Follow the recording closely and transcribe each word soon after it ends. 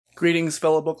Greetings,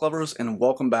 fellow book lovers, and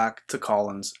welcome back to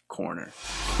Colin's Corner.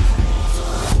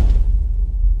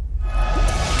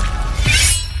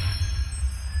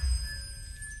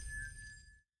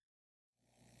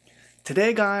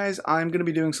 Today, guys, I'm going to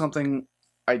be doing something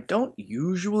I don't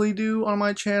usually do on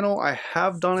my channel. I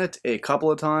have done it a couple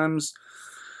of times,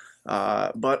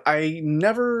 but I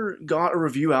never got a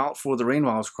review out for the Rain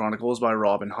Wild Chronicles by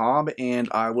Robin Hobb, and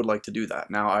I would like to do that.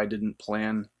 Now, I didn't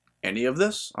plan any of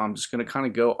this. I'm just going to kind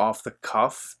of go off the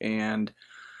cuff and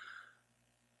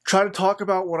try to talk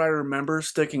about what I remember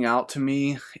sticking out to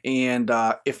me, and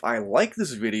if I like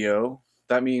this video,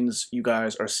 that means you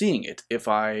guys are seeing it. If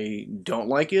I don't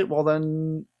like it, well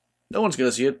then no one's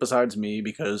going to see it besides me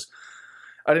because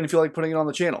I didn't feel like putting it on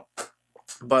the channel.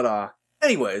 But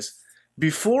anyways,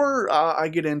 before I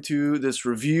get into this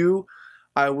review,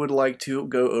 I would like to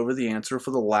go over the answer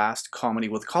for the last Comedy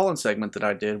with Colin segment that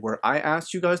I did, where I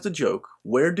asked you guys the joke,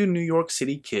 where do New York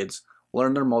City kids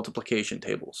learn their multiplication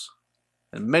tables?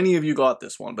 And many of you got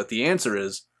this one, but the answer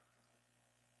is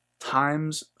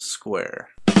Times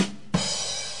Square.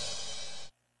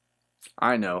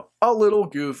 I know, a little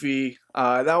goofy.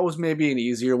 That was maybe an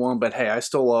easier one, but hey, I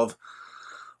still love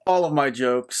all of my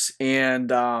jokes. And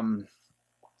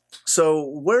so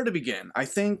where to begin? I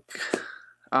think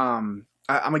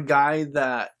I'm a guy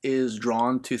that is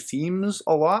drawn to themes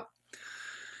a lot.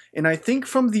 And I think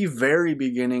from the very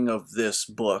beginning of this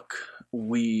book,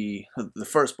 the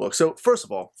first book. So first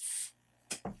of all,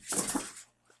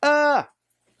 I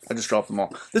just dropped them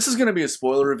all. This is going to be a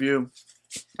spoiler review,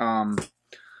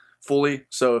 fully.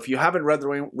 So if you haven't read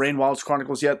the Rain Wild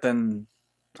Chronicles yet, then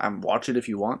watch it if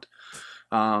you want.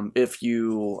 If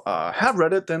you have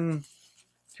read it, then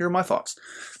here are my thoughts.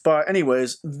 But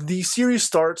anyways, the series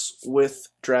starts with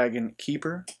Dragon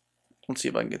Keeper. Let's see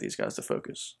if I can get these guys to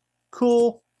focus.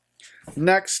 Cool.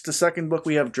 Next, the second book,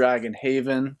 we have Dragon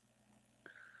Haven.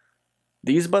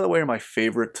 These, by the way, are my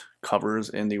favorite covers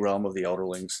in the Realm of the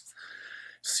Elderlings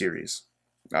series.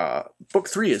 Book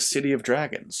 3 is City of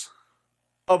Dragons.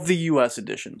 Of the US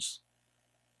editions,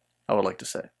 I would like to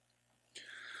say.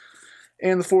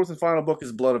 And the fourth and final book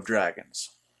is Blood of Dragons.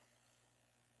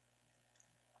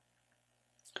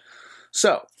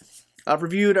 So, I've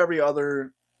reviewed every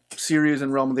other series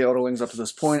in Realm of the Elderlings up to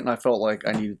this point, and I felt like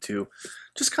I needed to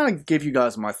just kind of give you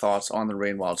guys my thoughts on the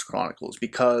Rain Wild Chronicles,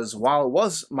 because while it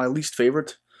was my least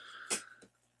favorite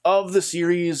of the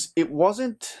series, it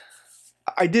wasn't...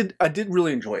 I did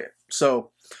really enjoy it.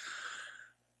 So,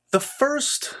 the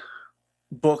first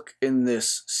book in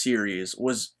this series it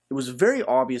was very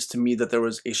obvious to me that there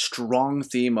was a strong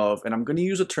theme of, and I'm going to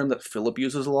use a term that Philip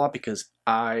uses a lot because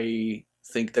I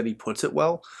think that he puts it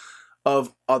well,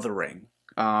 of othering.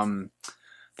 The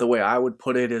way I would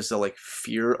put it is the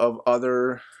fear of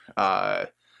other,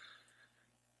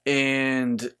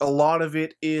 and a lot of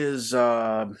it is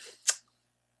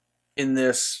in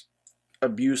this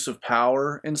abuse of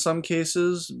power in some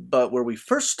cases, but where we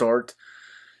first start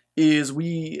is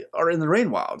we are in the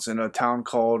Rain Wilds in a town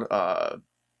called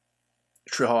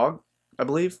Trihog, I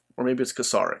believe, or maybe it's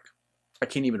Kasarik. I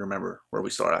can't even remember where we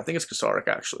start. I think it's Kasarik,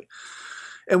 actually.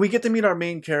 And we get to meet our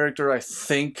main character, I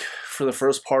think, for the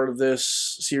first part of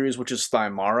this series, which is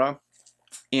Thymara.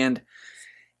 And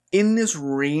in this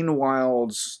Rain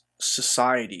Wilds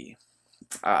society,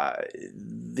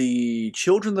 the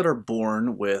children that are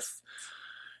born with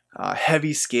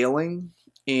heavy scaling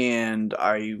and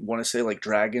I want to say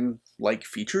dragon-like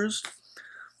features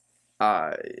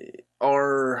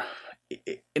are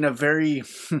in a very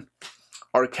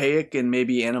archaic and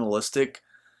maybe animalistic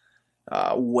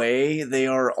way. They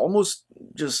are almost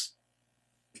just,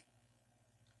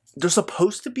 they're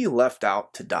supposed to be left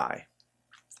out to die,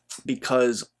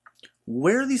 because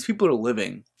where these people are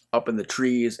living up in the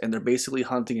trees, and they're basically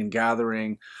hunting and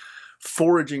gathering,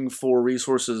 foraging for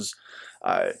resources,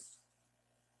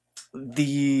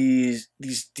 these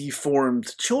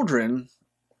deformed children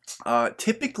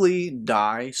typically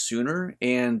die sooner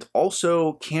and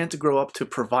also can't grow up to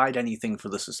provide anything for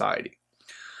the society.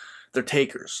 They're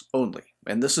takers only.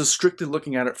 And this is strictly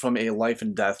looking at it from a life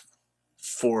and death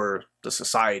for the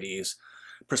society's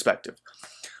perspective.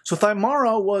 So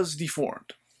Thymara was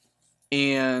deformed,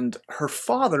 and her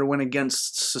father went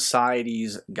against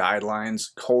society's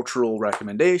guidelines, cultural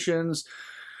recommendations,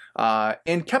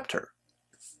 and kept her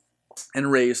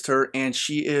and raised her, and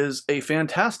she is a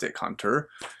fantastic hunter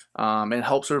and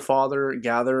helps her father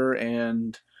gather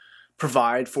and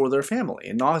provide for their family,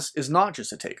 and is not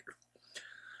just a taker.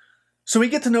 So we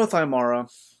get to know Thymara,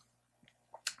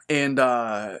 and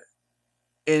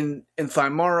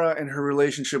Thymara and her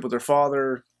relationship with her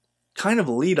father kind of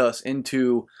lead us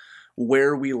into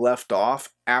where we left off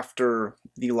after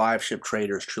the Live Ship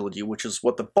Traders trilogy, which is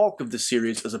what the bulk of the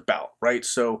series is about, right?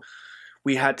 So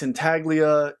we had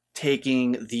Tintaglia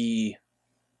taking the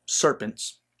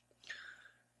serpents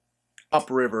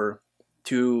upriver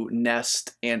to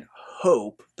nest and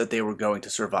hope that they were going to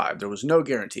survive. There was no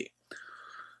guarantee.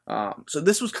 So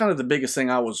this was kind of the biggest thing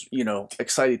I was,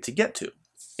 excited to get to.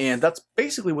 And that's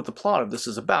basically what the plot of this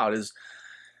is about, is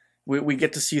we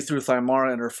get to see through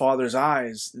Thymara and her father's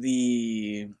eyes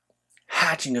the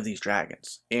hatching of these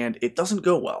dragons. And it doesn't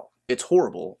go well. It's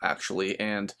horrible, actually.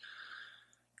 And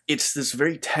it's this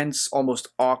very tense, almost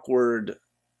awkward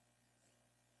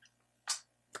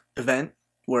event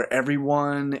where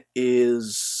everyone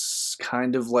is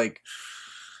kind of like,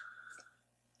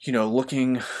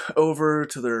 looking over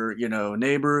to their,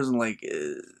 neighbors and like,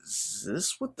 is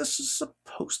this what this is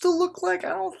supposed to look like? I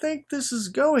don't think this is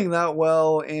going that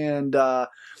well. And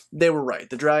they were right.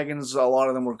 The dragons, a lot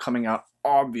of them were coming out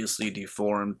obviously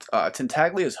deformed.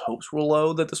 Tintaglia's hopes were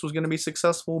low that this was going to be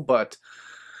successful, but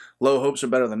low hopes are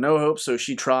better than no hopes. So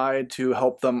she tried to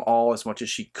help them all as much as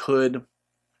she could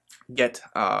get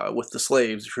with the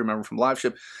slaves, if you remember from Live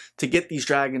Ship, to get these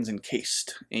dragons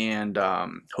encased and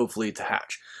hopefully to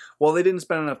hatch. Well, they didn't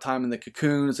spend enough time in the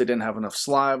cocoons, they didn't have enough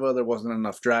saliva, there wasn't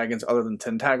enough dragons other than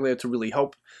Tintaglia to really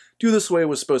help do this the way it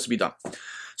was supposed to be done.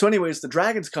 So anyways, the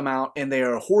dragons come out and they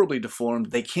are horribly deformed.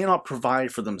 They cannot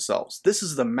provide for themselves. This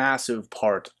is the massive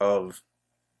part of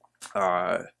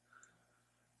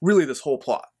really this whole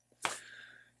plot.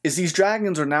 Is these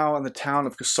dragons are now in the town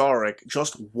of Kasarik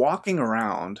just walking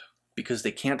around because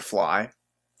they can't fly,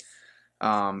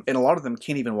 and a lot of them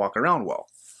can't even walk around well.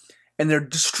 And they're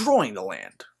destroying the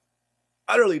land,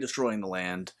 utterly destroying the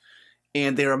land,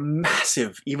 and they are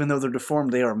massive, even though they're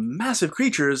deformed, they are massive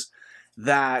creatures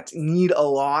that need a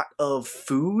lot of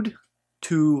food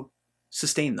to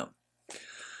sustain them.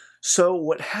 So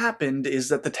what happened is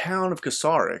that the town of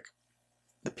Kasarik,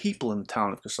 the people in the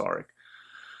town of Kasarik,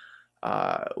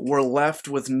 were left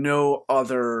with no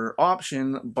other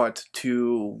option but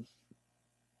to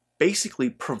basically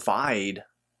provide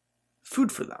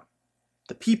food for them.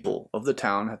 The people of the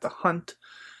town had to hunt,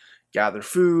 gather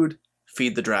food,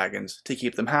 feed the dragons to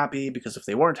keep them happy, because if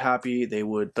they weren't happy, they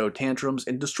would throw tantrums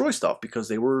and destroy stuff because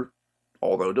they were,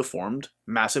 although deformed,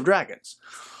 massive dragons.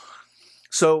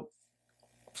 So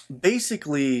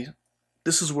basically,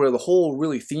 this is where the whole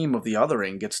really theme of the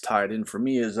othering gets tied in for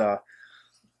me, is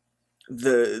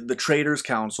the Traders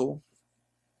Council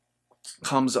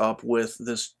comes up with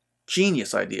this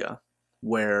genius idea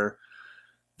where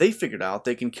they figured out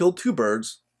they can kill two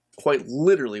birds. Quite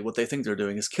literally what they think they're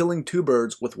doing is killing two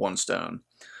birds with one stone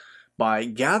by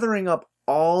gathering up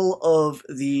all of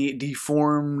the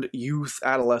deformed youth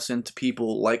adolescent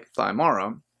people like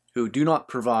Thymara, who do not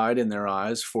provide in their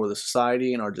eyes for the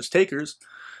society and are just takers,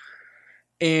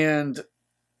 and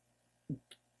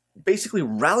basically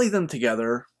rally them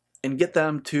together and get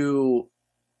them to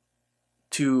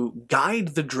guide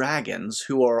the dragons,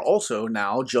 who are also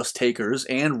now just takers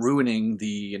and ruining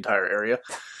the entire area.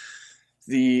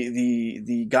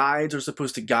 The guides are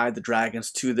supposed to guide the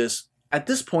dragons to this, at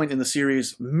this point in the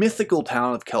series, mythical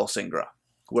town of Kelsingra,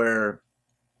 where,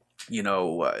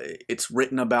 it's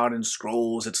written about in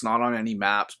scrolls, it's not on any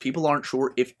maps, people aren't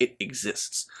sure if it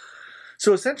exists.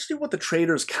 So essentially what the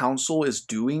Traders Council is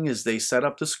doing is they set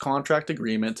up this contract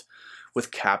agreement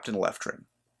with Captain Leftrin.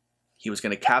 He was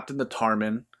going to captain the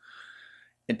Tarman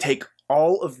and take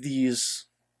all of these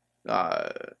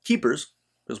keepers,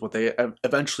 is what they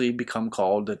eventually become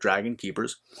called, the Dragon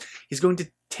Keepers. He's going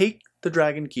to take the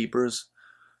Dragon Keepers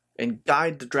and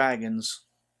guide the dragons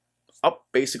up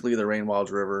basically the Rain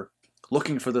Wild River,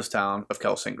 looking for this town of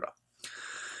Kelsingra.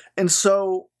 And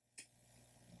so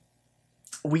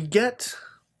we get,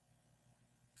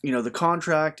 the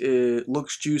contract, it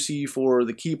looks juicy for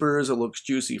the Keepers, it looks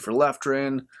juicy for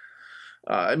Leftrin.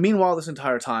 Meanwhile, this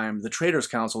entire time, the Traders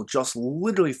Council just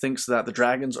literally thinks that the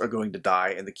dragons are going to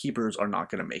die and the Keepers are not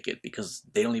going to make it because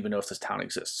they don't even know if this town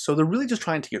exists. So they're really just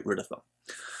trying to get rid of them.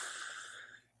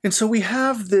 And so we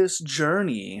have this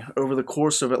journey over the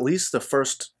course of at least the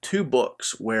first two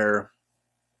books where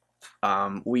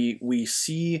we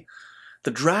see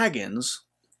the dragons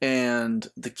and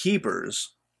the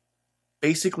Keepers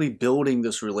basically building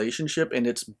this relationship, and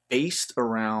it's based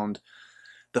around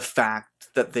the fact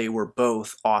that they were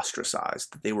both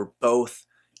ostracized, that they were both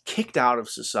kicked out of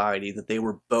society, that they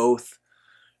were both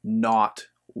not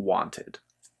wanted.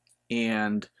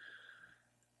 And,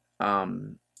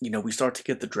 we start to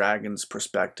get the dragon's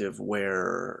perspective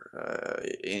where,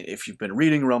 if you've been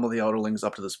reading Realm of the Elderlings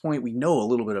up to this point, we know a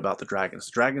little bit about the dragons.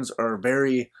 The dragons are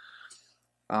very,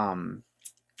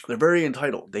 they're very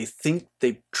entitled. They think,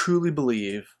 they truly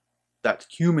believe that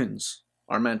humans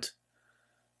are meant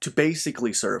to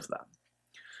basically serve them.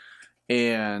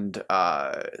 And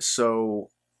so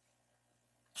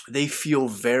they feel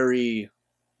very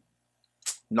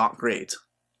not great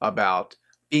about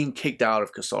being kicked out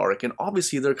of Kasaric, and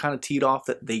obviously they're kind of teed off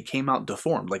that they came out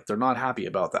deformed. Like, they're not happy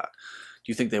about that.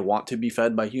 Do you think they want to be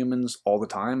fed by humans all the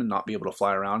time and not be able to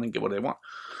fly around and get what they want?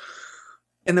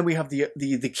 And then we have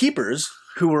the keepers,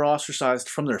 who were ostracized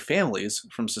from their families,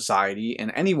 from society,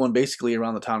 and anyone basically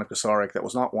around the town of Kasaric that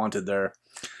was not wanted there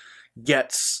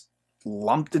gets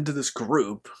lumped into this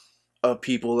group of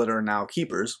people that are now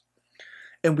keepers.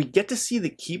 And we get to see the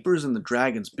keepers and the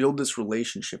dragons build this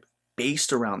relationship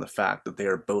based around the fact that they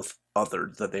are both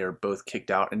othered, that they are both kicked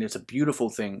out, and it's a beautiful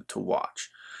thing to watch.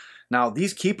 Now,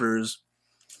 these keepers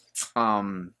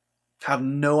have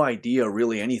no idea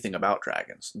really anything about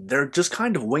dragons. They're just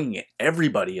kind of winging it.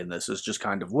 Everybody in this is just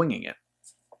kind of winging it.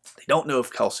 They don't know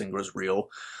if Kelsingra is real.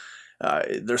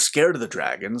 They're scared of the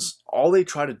dragons. All they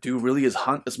try to do really is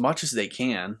hunt as much as they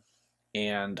can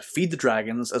and feed the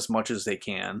dragons as much as they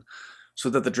can so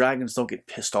that the dragons don't get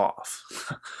pissed off.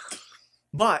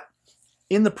 But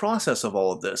in the process of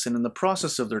all of this, and in the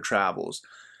process of their travels,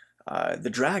 the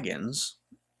dragons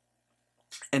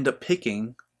end up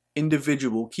picking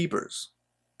individual keepers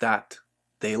that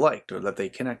they liked or that they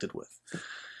connected with.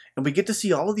 And we get to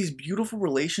see all of these beautiful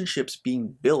relationships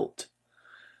being built.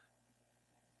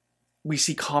 We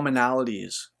see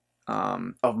commonalities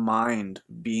of mind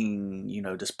being,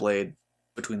 displayed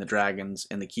between the dragons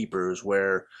and the keepers,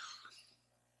 where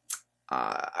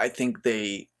I think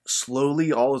they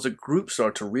slowly, all as a group,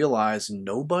 start to realize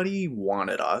nobody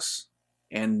wanted us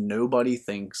and nobody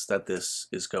thinks that this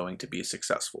is going to be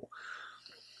successful.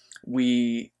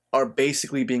 We are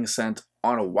basically being sent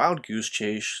on a wild goose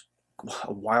chase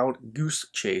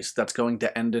that's going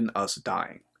to end in us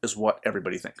dying, is what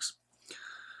everybody thinks.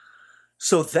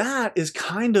 So that is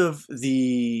kind of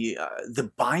the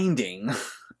binding,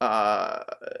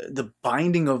 the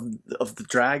binding of the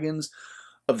dragons,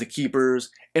 of the keepers,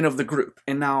 and of the group.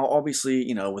 And now,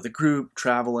 obviously, with a group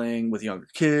traveling with younger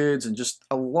kids and just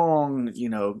a long,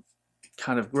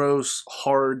 kind of gross,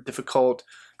 hard, difficult,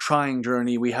 trying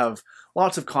journey, we have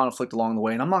lots of conflict along the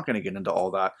way, and I'm not going to get into all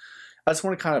that. I just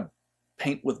want to kind of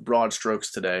paint with broad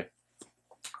strokes today.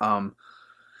 But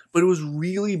it was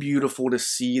really beautiful to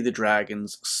see the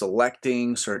dragons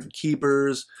selecting certain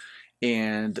keepers,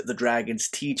 and the dragons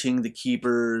teaching the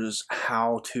keepers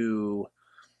how to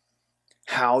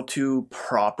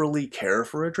properly care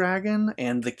for a dragon,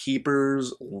 and the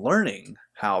keepers learning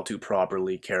how to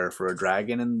properly care for a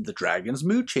dragon, and the dragon's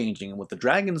mood changing. And with the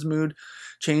dragon's mood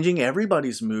changing,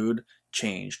 everybody's mood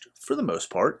changed, for the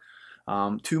most part,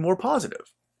 to more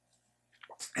positive.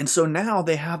 And so now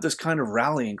they have this kind of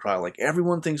rallying cry, like,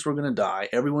 everyone thinks we're going to die.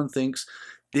 Everyone thinks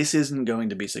this isn't going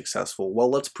to be successful. Well,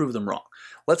 let's prove them wrong.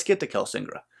 Let's get to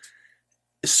Kelsingra.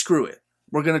 Screw it.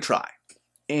 We're going to try.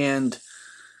 And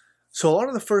so a lot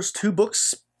of the first two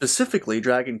books, specifically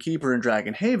Dragon Keeper and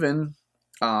Dragon Haven,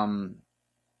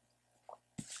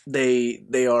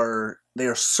 they are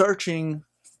searching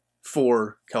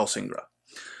for Kelsingra.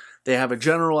 They have a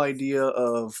general idea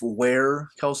of where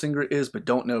Kelsingra is, but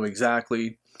don't know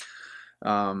exactly.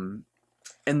 And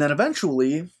then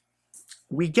eventually,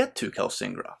 we get to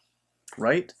Kelsingra,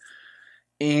 right?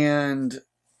 And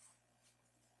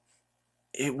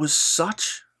it was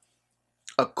such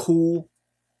a cool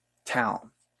town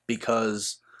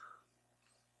because,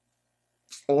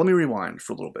 well, let me rewind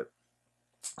for a little bit.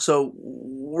 So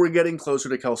we're getting closer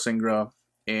to Kelsingra,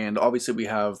 and obviously we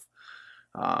have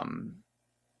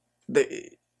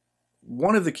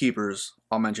one of the keepers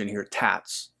I'll mention here,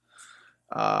 Tats,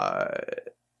 I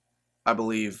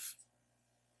believe,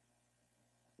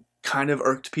 kind of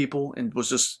irked people and was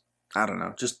just, I don't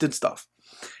know, just did stuff.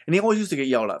 And he always used to get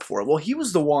yelled at for it. Well, he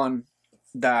was the one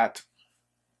that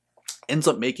ends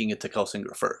up making it to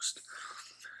Kelsingra first.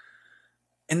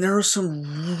 And there are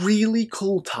some really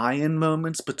cool tie-in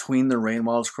moments between the Rain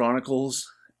Wild Chronicles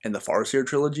and the Farseer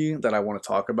trilogy that I want to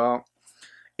talk about,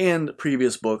 and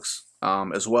previous books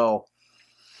as well.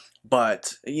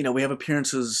 But, we have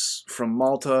appearances from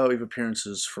Malta, we have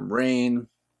appearances from Rain,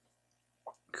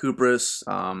 Kupris.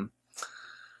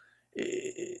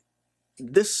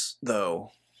 This,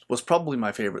 though, was probably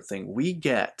my favorite thing. We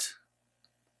get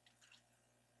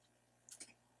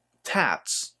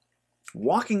Tats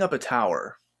walking up a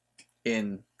tower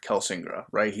in Kelsingra,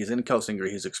 right? He's in Kelsingra,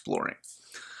 he's exploring.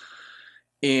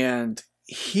 And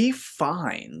he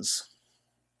finds,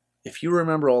 if you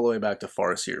remember all the way back to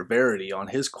Farseer, Verity on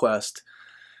his quest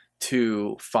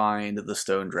to find the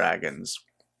stone dragons.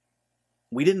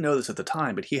 We didn't know this at the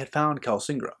time, but he had found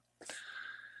Kelsingra.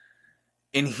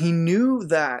 And he knew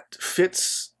that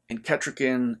Fitz and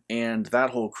Kettricken and that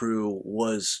whole crew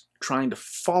was trying to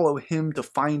follow him, to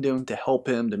find him, to help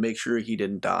him, to make sure he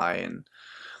didn't die. And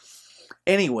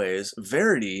anyways,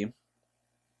 Verity,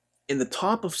 in the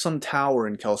top of some tower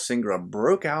in Kelsingra,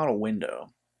 broke out a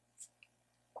window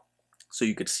so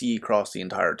you could see across the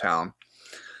entire town.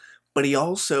 But he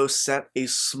also set a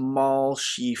small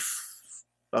sheaf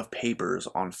of papers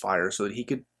on fire so that he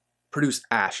could produce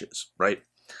ashes, right?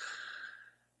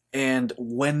 And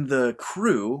when the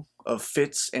crew of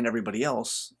Fitz and everybody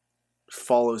else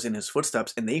follows in his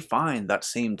footsteps and they find that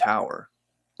same tower,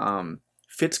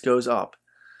 Fitz goes up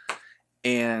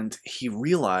and he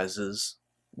realizes,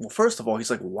 well, first of all,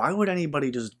 he's like, why would anybody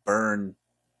just burn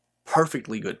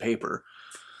perfectly good paper?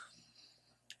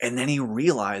 And then he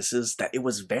realizes that it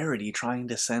was Verity trying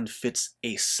to send Fitz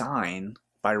a sign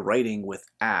by writing with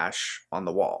ash on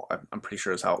the wall. I'm pretty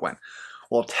sure that's how it went.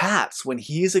 Well, Tats, when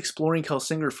he's exploring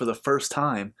Kelsingra for the first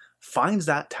time, finds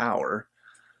that tower,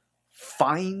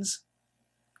 finds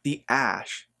the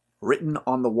ash written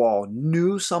on the wall,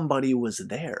 knew somebody was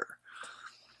there.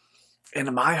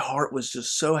 And my heart was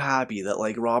just so happy that,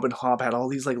 like, Robin Hobb had all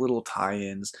these, like, little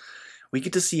tie-ins. We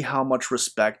get to see how much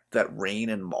respect that Rain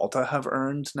and Malta have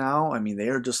earned now. I mean, they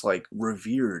are just, like,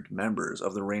 revered members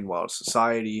of the Rain Wild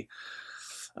Society.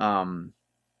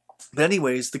 But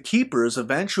anyways, the Keepers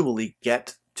eventually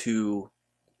get to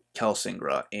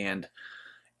Kelsingra, and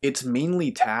it's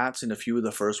mainly Tats and a few of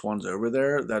the first ones over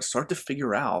there that start to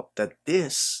figure out that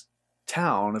this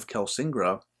town of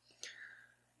Kelsingra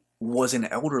was an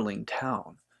elderling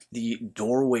town. The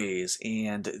doorways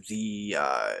and the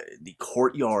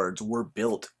courtyards were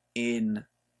built in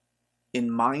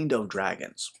mind of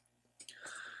dragons.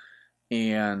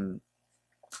 And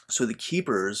so the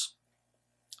Keepers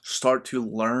start to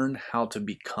learn how to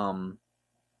become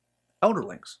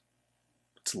elderlings.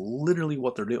 It's literally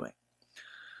what they're doing.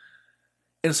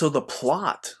 And so the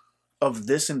plot of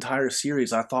this entire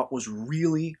series I thought was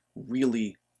really,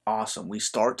 really awesome. We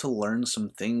start to learn some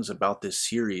things about this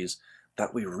series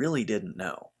that we really didn't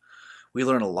know. We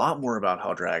learn a lot more about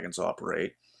how dragons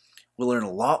operate. We learn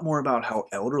a lot more about how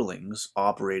elderlings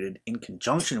operated in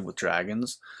conjunction with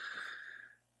dragons.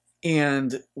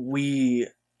 And we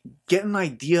get an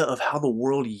idea of how the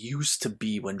world used to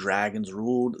be when dragons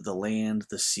ruled the land,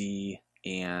 the sea,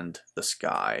 and the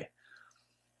sky.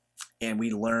 And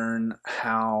we learn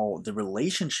how the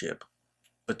relationship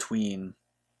between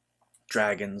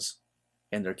dragons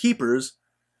and their keepers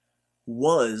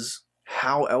was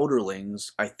how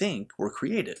elderlings, I think, were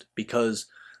created. Because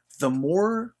the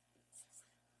more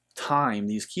time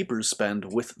these keepers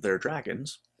spend with their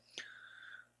dragons,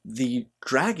 the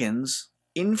dragons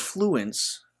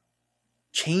influence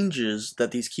changes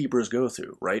that these keepers go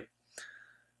through, right?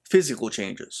 Physical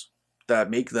changes that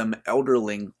make them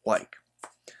elderling-like.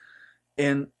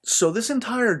 And so this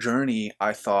entire journey,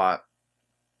 I thought,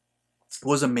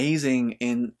 was amazing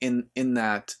in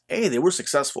that, A, they were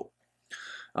successful.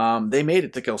 They made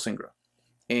it to Kelsingra.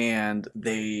 And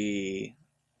the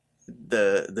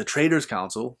Traders'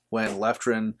 Council, when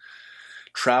Leftrin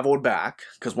traveled back,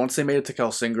 because once they made it to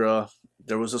Kelsingra,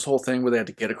 there was this whole thing where they had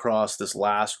to get across this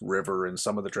last river, and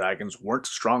some of the dragons weren't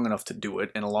strong enough to do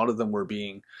it, and a lot of them were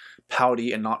being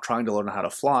pouty and not trying to learn how to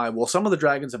fly. Well, some of the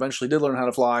dragons eventually did learn how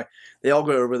to fly. They all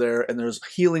go over there, and there's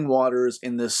healing waters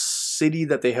in this city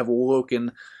that they have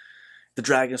awoken. The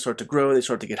dragons start to grow, they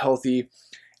start to get healthy,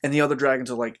 and the other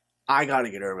dragons are like, I gotta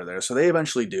get over there. So they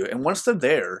eventually do, and once they're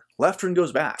there, Leftrin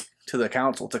goes back to the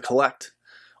council to collect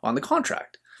on the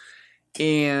contract.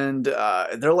 And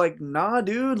they're like, nah,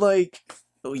 dude, like,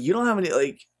 you don't have any,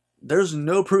 like, there's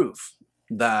no proof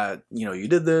that, you know, you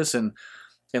did this. And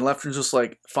Leftrin's just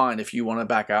like, fine, if you want to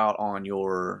back out on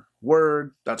your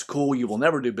word, that's cool. You will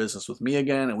never do business with me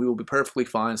again, and we will be perfectly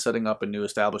fine setting up a new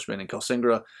establishment in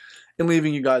Kelsingra and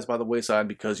leaving you guys by the wayside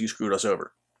because you screwed us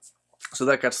over. So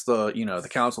that gets the, you know, the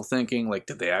council thinking, like,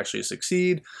 did they actually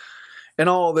succeed? And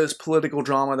all this political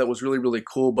drama that was really, really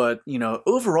cool. But, you know,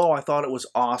 overall, I thought it was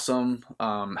awesome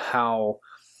how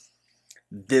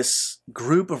this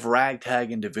group of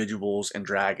ragtag individuals and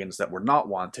dragons that were not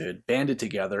wanted banded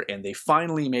together, and they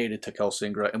finally made it to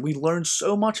Kelsingra. And we learned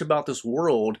so much about this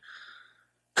world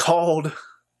called,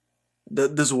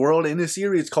 this world in a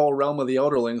series called Realm of the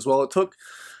Elderlings. Well, it took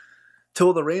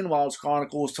till the Rain Wild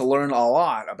Chronicles to learn a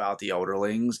lot about the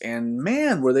Elderlings. And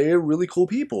man, were they really cool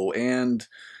people. And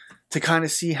to kind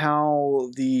of see how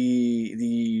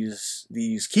these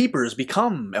keepers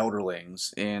become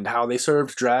elderlings and how they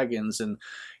served dragons, and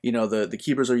you know the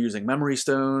keepers are using memory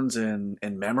stones and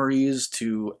memories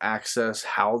to access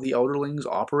how the elderlings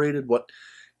operated, what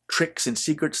tricks and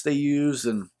secrets they used,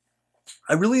 and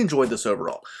I really enjoyed this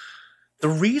overall. The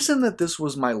reason that this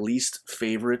was my least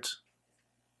favorite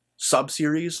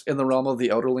sub-series in the realm of the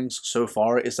Elderlings so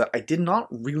far is that I did not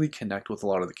really connect with a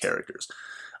lot of the characters.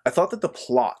 I thought that the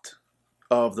plot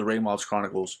of the Rain Wild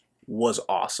Chronicles was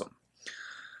awesome.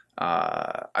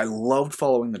 I loved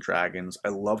following the dragons. I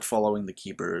loved following the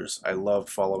keepers. I loved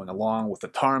following along with the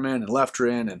Tarman and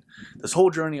Leftrin, and this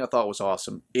whole journey I thought was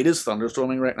awesome. It is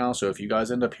thunderstorming right now, so if you guys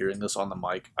end up hearing this on the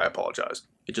mic, I apologize.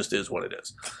 It just is what it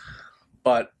is.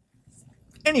 But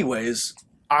anyways,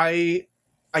 I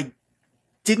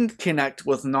didn't connect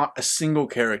with not a single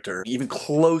character, even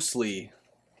closely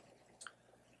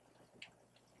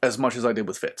as much as I did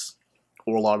with Fitz,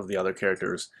 or a lot of the other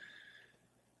characters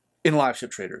in Live Ship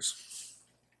Traders.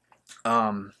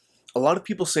 A lot of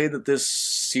people say that this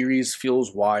series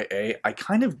feels YA. I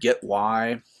kind of get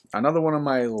why. Another one of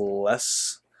my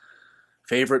less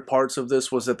favorite parts of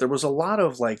this was that there was a lot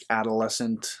of like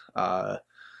adolescent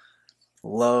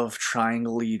love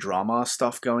triangle-y drama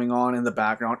stuff going on in the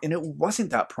background, and it wasn't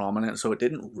that prominent, so it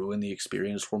didn't ruin the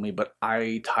experience for me, but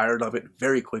I tired of it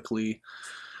very quickly.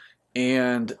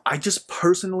 And I just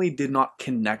personally did not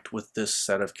connect with this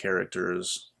set of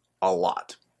characters a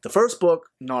lot. The first book,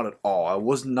 not at all. I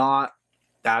was not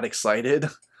that excited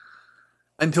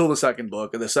until the second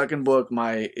book. In the second book,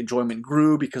 my enjoyment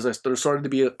grew because there started to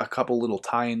be a couple little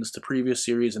tie-ins to previous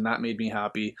series, and that made me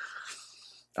happy.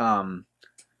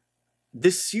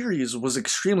 This series was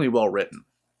extremely well written.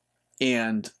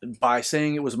 And by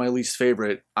saying it was my least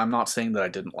favorite, I'm not saying that I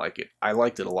didn't like it. I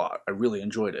liked it a lot. I really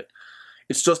enjoyed it.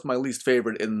 It's just my least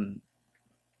favorite in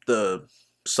the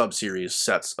sub-series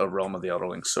sets of Realm of the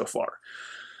Elderlings so far.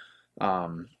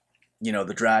 You know,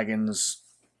 the dragons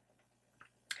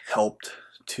helped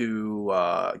to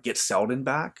get Selden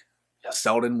back.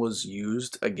 Selden was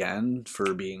used again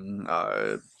for being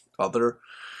other,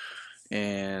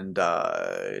 and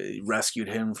rescued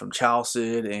him from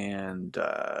Chalcid and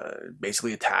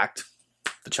basically attacked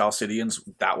the Chalcidians.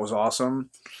 That was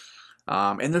awesome.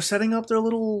 And they're setting up their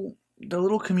little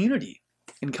community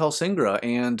in Kelsingra,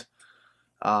 and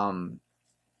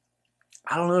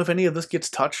I don't know if any of this gets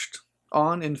touched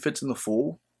on in Fitz and the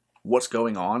Fool, what's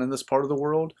going on in this part of the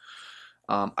world.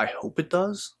 I hope it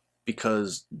does,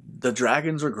 because the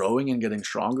dragons are growing and getting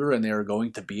stronger, and they are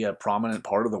going to be a prominent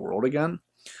part of the world again.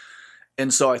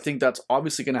 And so I think that's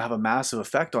obviously going to have a massive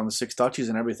effect on the Six Duchies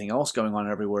and everything else going on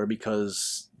everywhere,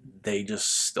 because they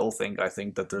just still think, I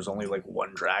think, that there's only like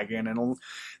one dragon, and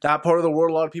that part of the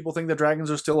world, a lot of people think that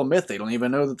dragons are still a myth. They don't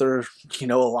even know that they're, you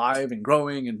know, alive and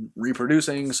growing and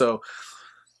reproducing. So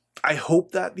I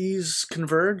hope that these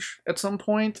converge at some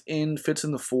point in Fitz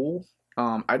and the Fool.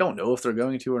 I don't know if they're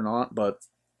going to or not, but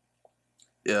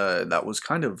that was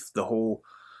kind of the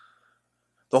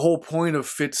whole point of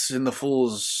Fitz and the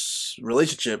Fool's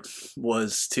relationship,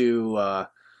 was to,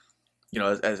 you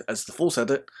know, as the Fool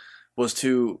said it, was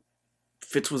to,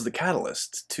 Fitz was the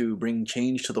catalyst to bring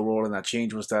change to the world, and that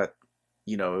change was that,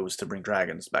 you know, it was to bring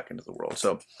dragons back into the world.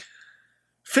 So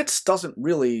Fitz doesn't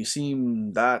really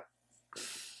seem that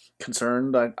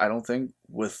concerned, I don't think,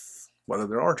 with whether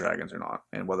there are dragons or not,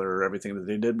 and whether everything that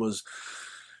they did was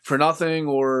for nothing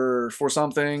or for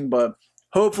something. But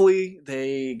hopefully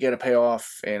they get a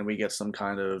payoff, and we get some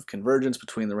kind of convergence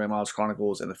between the Rain Wild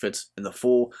Chronicles and the Fitz and the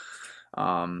Fool.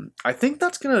 I think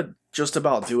that's gonna just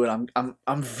about do it.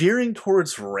 I'm veering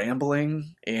towards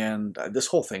rambling, and this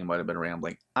whole thing might have been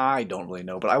rambling. I don't really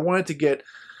know, but I wanted to get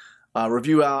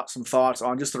review out some thoughts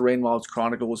on just the Rain Wild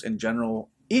Chronicles in general.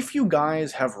 If you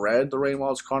guys have read the Rain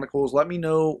Wild Chronicles, let me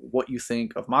know what you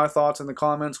think of my thoughts in the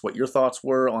comments, what your thoughts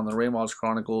were on the Rain Wild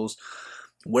Chronicles,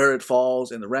 where it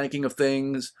falls in the ranking of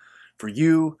things for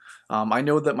you. I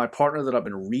know that my partner that I've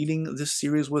been reading this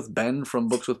series with, Ben from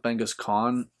Books with Bengus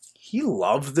Khan, he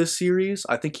loved this series.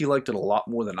 I think he liked it a lot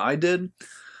more than I did.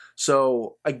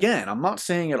 So again, I'm not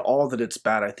saying at all that it's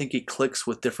bad. I think it clicks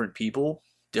with different people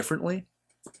differently.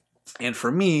 And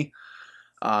for me,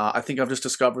 I think I've just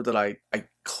discovered that I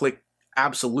click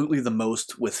absolutely the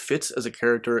most with Fitz as a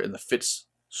character in the Fitz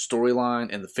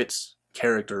storyline and the Fitz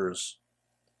characters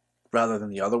rather than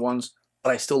the other ones. But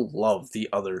I still love the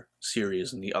other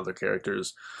series and the other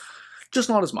characters, just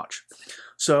not as much.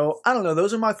 So, I don't know,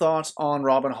 those are my thoughts on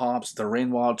Robin Hobb's The Rain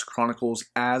Wild Chronicles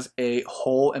as a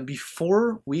whole. And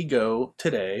before we go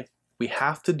today, we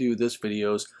have to do this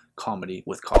video's comedy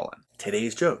with Colin.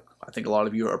 Today's joke, I think a lot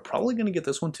of you are probably going to get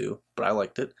this one too, but I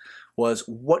liked it, was,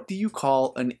 what do you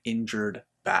call an injured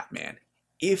Batman?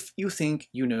 If you think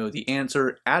you know the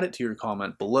answer, add it to your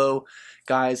comment below.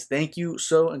 Guys, thank you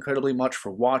so incredibly much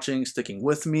for watching, sticking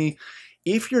with me.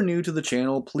 If you're new to the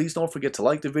channel, please don't forget to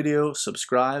like the video,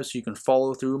 subscribe so you can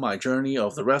follow through my journey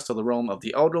of the rest of the realm of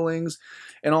the Elderlings,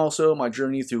 and also my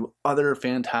journey through other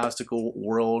fantastical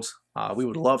worlds. We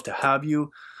would love to have you.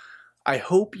 I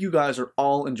hope you guys are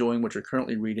all enjoying what you're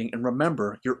currently reading, and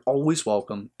remember, you're always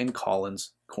welcome in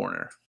Colin's Corner.